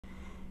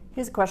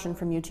Here's a question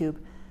from YouTube.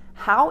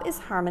 How is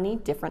harmony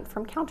different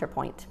from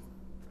counterpoint?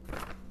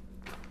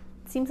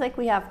 It seems like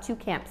we have two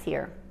camps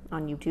here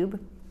on YouTube.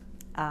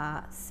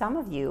 Some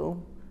of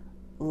you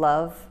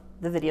love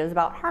the videos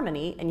about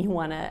harmony and you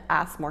want to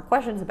ask more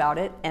questions about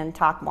it and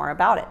talk more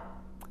about it.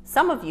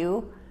 Some of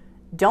you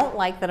don't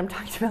like that I'm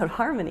talking about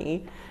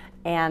harmony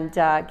and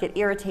get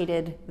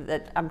irritated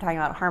that I'm talking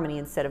about harmony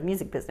instead of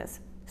music business.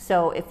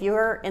 So if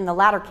you're in the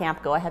latter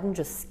camp, go ahead and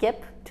just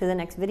skip to the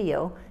next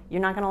video.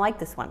 You're not going to like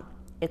this one.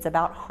 It's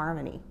about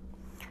harmony.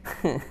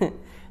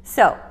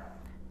 So,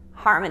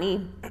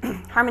 harmony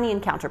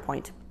and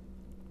counterpoint.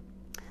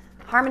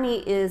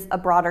 Harmony is a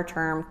broader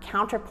term.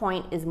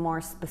 Counterpoint is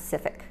more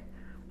specific.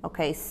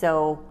 Okay,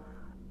 so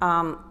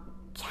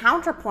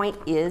counterpoint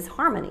is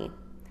harmony.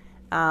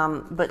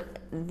 But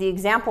the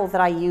example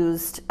that I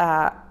used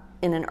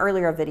in an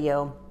earlier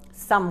video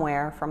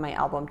somewhere from my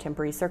album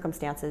Temporary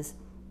Circumstances,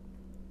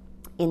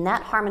 in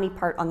that harmony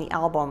part on the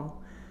album,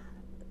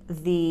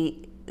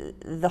 the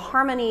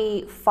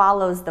harmony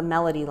follows the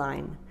melody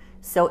line.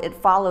 So it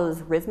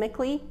follows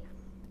rhythmically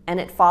and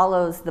it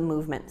follows the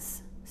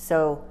movements.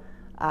 So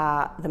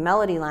the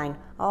melody line,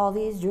 all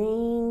these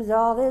dreams,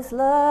 all this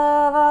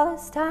love, all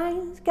this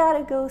time's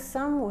gotta go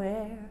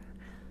somewhere.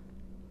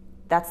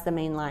 That's the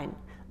main line.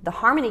 The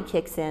harmony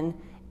kicks in,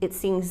 it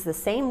sings the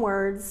same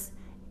words,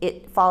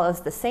 it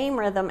follows the same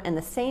rhythm and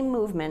the same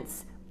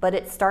movements, but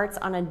it starts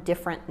on a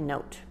different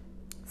note.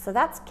 So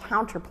that's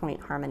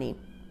counterpoint harmony.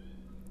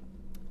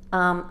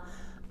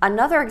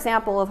 Another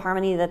example of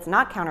harmony that's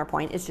not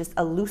counterpoint is just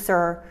a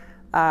looser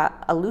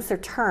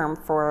term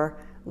for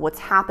what's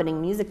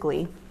happening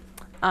musically.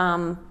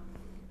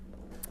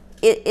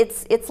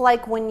 It's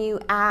like when you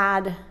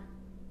add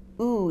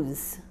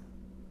oohs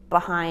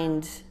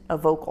behind a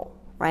vocal,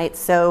 right?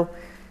 So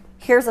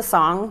here's a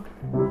song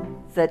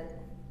that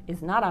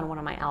is not on one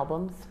of my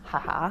albums,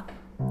 haha.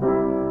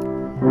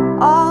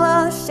 All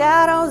of the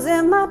shadows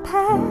in my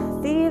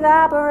path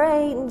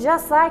evaporating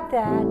just like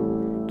that.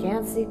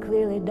 Can't see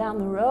clearly down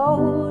the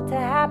road to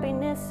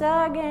happiness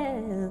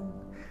again.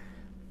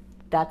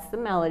 That's the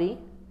melody.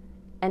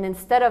 And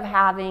instead of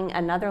having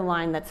another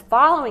line that's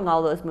following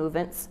all those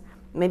movements,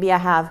 maybe I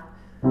have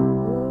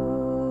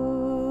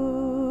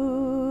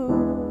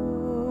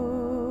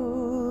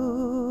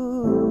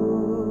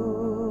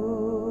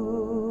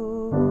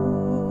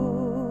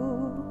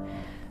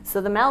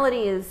so the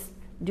melody is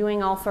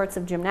doing all sorts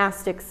of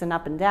gymnastics and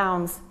up and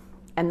downs,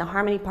 and the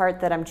harmony part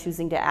that I'm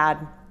choosing to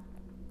add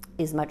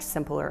is much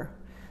simpler.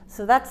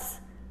 So that's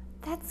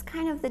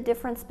kind of the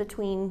difference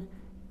between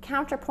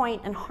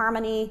counterpoint and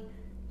harmony.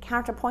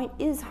 Counterpoint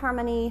is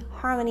harmony.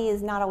 Harmony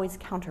is not always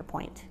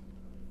counterpoint.